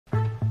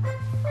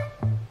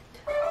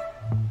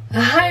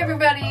Hi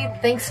everybody,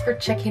 thanks for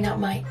checking out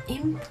my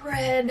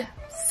infrared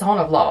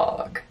sauna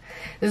vlog.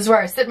 This is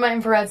where I sit in my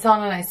infrared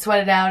sauna and I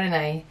sweat it out and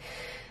I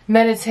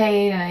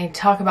meditate and I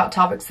talk about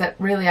topics that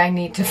really I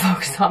need to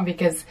focus on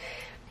because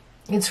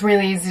it's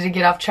really easy to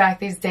get off track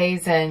these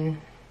days,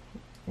 and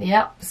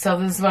yeah, so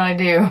this is what I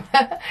do.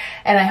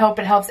 And I hope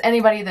it helps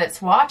anybody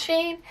that's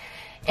watching.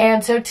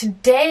 And so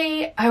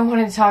today I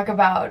want to talk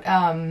about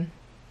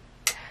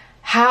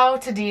how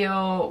to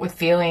deal with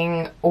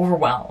feeling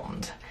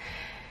overwhelmed.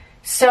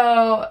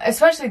 So,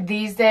 especially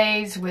these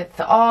days with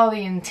all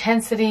the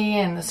intensity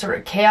and the sort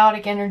of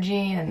chaotic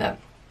energy and the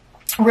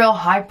real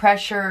high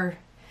pressure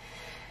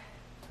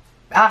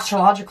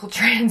astrological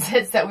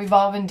transits that we've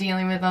all been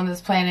dealing with on this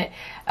planet,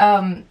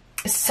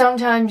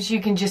 sometimes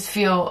you can just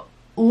feel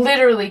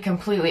literally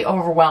completely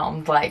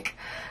overwhelmed. Like,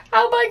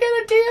 how am I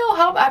gonna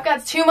deal? I've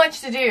got too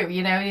much to do,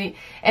 you know?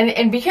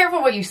 And be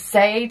careful what you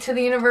say to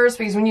the universe,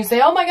 because when you say,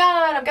 oh my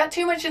God, I've got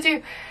too much to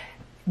do,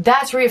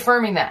 that's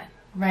reaffirming that.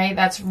 Right?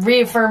 That's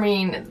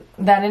reaffirming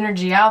that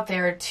energy out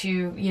there to,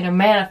 you know,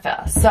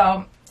 manifest.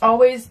 So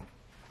always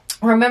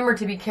remember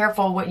to be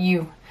careful what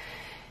you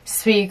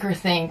speak or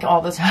think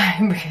all the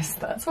time, because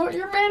that's what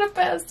you're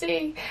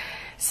manifesting.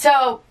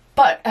 So,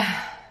 but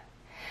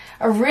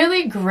a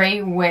really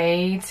great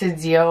way to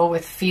deal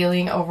with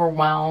feeling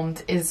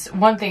overwhelmed is,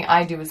 one thing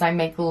I do is I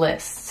make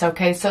lists.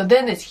 Okay. So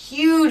then this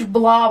huge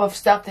blob of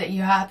stuff that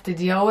you have to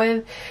deal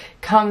with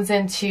comes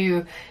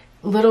into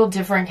little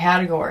different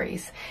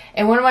categories.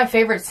 And one of my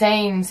favorite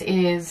sayings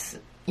is,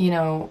 you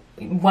know,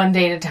 one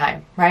day at a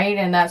time, right?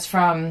 And that's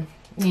from,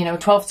 you know,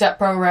 12-step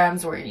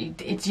programs where you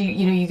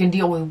know, you can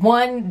deal with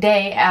one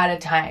day at a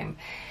time.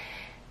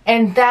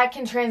 And that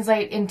can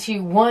translate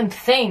into one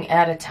thing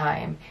at a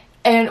time,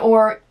 and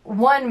or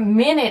 1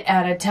 minute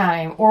at a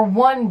time, or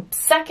 1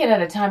 second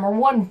at a time, or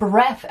 1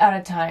 breath at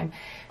a time,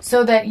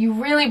 so that you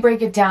really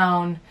break it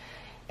down.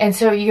 And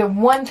so you get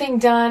one thing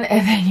done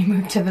and then you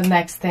move to the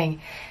next thing.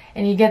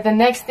 And you get the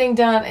next thing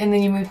done, and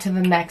then you move to the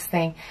next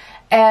thing.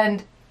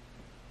 And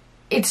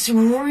it's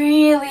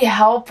really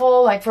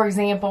helpful. Like, for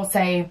example,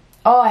 say,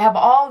 oh, I have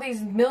all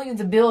these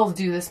millions of bills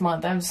due this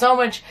month. I have so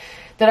much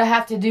that I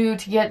have to do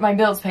to get my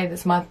bills paid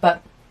this month.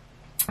 But,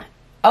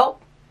 oh,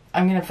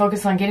 I'm going to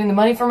focus on getting the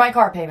money for my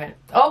car payment.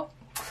 Oh,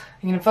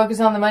 I'm going to focus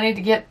on the money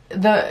to get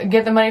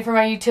the money for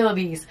my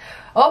utilities.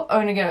 Oh, I'm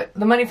going to get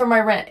the money for my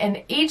rent.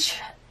 And each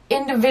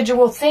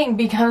individual thing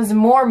becomes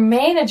more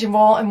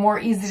manageable and more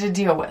easy to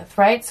deal with,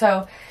 right?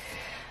 So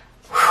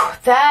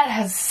that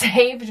has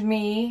saved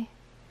me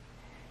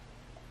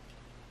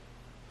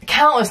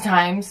countless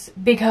times,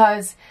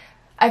 because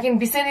I can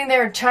be sitting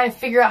there trying to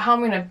figure out how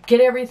I'm going to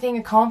get everything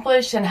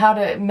accomplished and how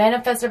to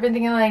manifest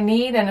everything that I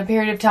need in a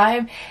period of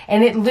time,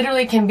 and it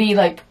literally can be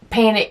like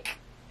panic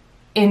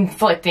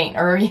inflicting,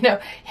 or, you know,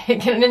 it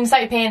can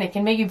incite panic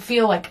and make you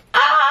feel like,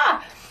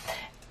 ah!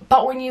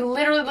 But when you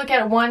literally look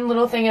at one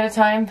little thing at a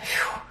time,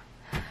 whew,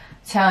 I'm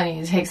telling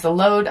you, it takes the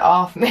load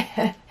off,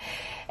 man.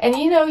 And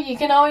you know, you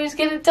can always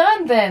get it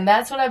done then.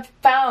 That's what I've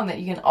found, that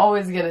you can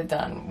always get it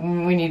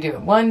done when you do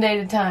it. One day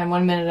at a time,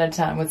 1 minute at a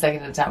time, 1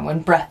 second at a time, 1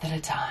 breath at a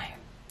time.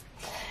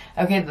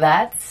 Okay,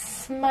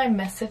 that's my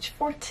message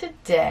for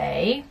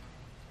today.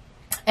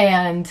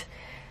 And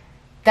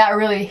that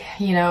really,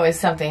 you know, is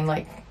something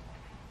like,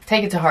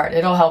 take it to heart.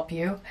 It'll help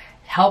you.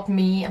 Helped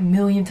me a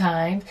million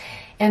times.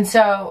 And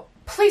so,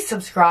 please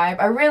subscribe.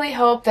 I really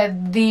hope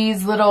that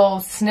these little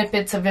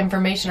snippets of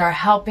information are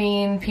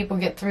helping people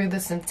get through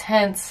this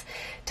intense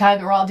time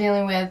that we're all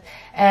dealing with.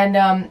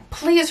 And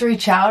please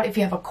reach out if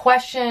you have a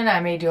question. I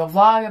may do a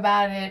vlog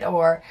about it,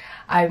 or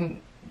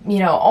I'm, you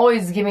know,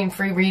 always giving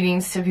free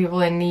readings to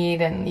people in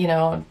need, and, you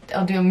know,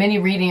 I'll do a mini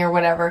reading or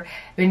whatever.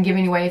 I've been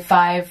giving away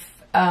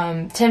 5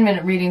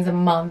 10-minute readings a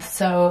month,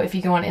 so if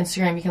you go on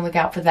Instagram, you can look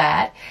out for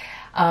that.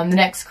 The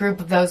next group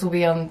of those will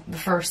be on the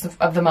 1st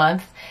of the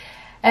month.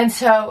 And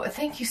so,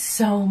 thank you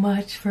so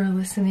much for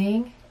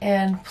listening,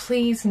 and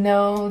please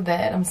know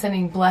that I'm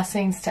sending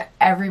blessings to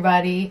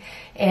everybody,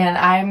 and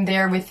I'm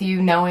there with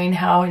you, knowing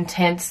how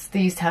intense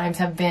these times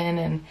have been,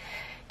 and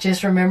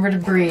just remember to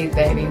breathe,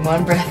 baby,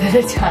 1 breath at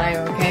a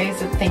time, okay?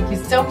 So thank you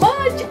so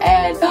much,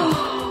 and